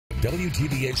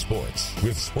WTVA Sports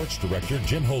with Sports Director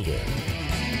Jim Holder.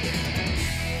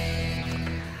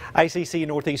 ICC and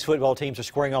Northeast football teams are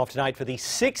squaring off tonight for the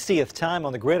 60th time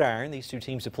on the gridiron. These two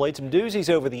teams have played some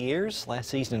doozies over the years. Last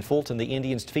season in Fulton, the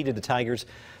Indians defeated the Tigers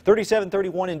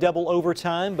 37-31 in double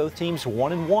overtime. Both teams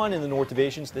 1-1 in the North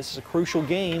Divisions. This is a crucial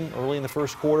game early in the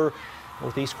first quarter.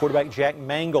 Northeast quarterback Jack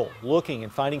Mangle looking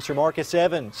and finding Sir Marcus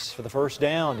Evans for the first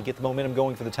down to get the momentum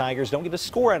going for the Tigers. Don't get a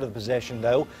score out of the possession,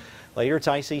 though. Later, it's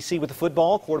ICC with the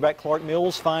football. Quarterback Clark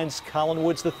Mills finds Colin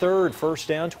Woods III. First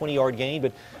down, 20-yard gain,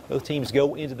 but both teams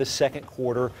go into the second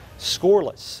quarter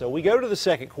scoreless. So we go to the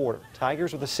second quarter.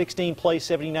 Tigers with a 16-play,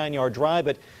 79-yard drive,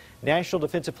 but National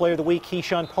Defensive Player of the Week,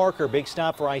 Keyshawn Parker, big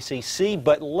stop for ICC.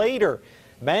 But later,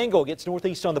 Mangle gets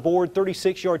Northeast on the board,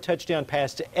 36-yard touchdown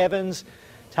pass to Evans.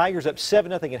 Tigers up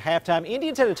 7-0 at halftime.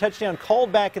 Indians had a touchdown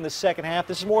called back in the second half.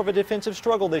 This is more of a defensive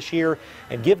struggle this year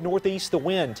and give Northeast the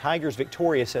win. Tigers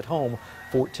victorious at home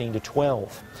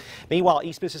 14-12. Meanwhile,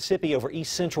 East Mississippi over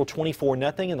East Central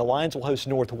 24-0, and the Lions will host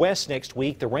Northwest next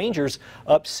week. The Rangers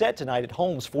upset tonight at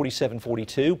Holmes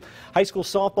 47-42. High school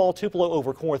softball, Tupelo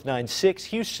over Corinth 9-6.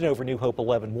 Houston over New Hope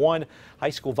 11-1. High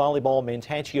school volleyball,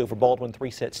 Manatee over Baldwin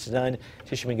 3-0.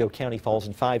 Tishomingo County falls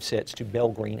in 5 sets to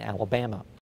Belgreen, Alabama.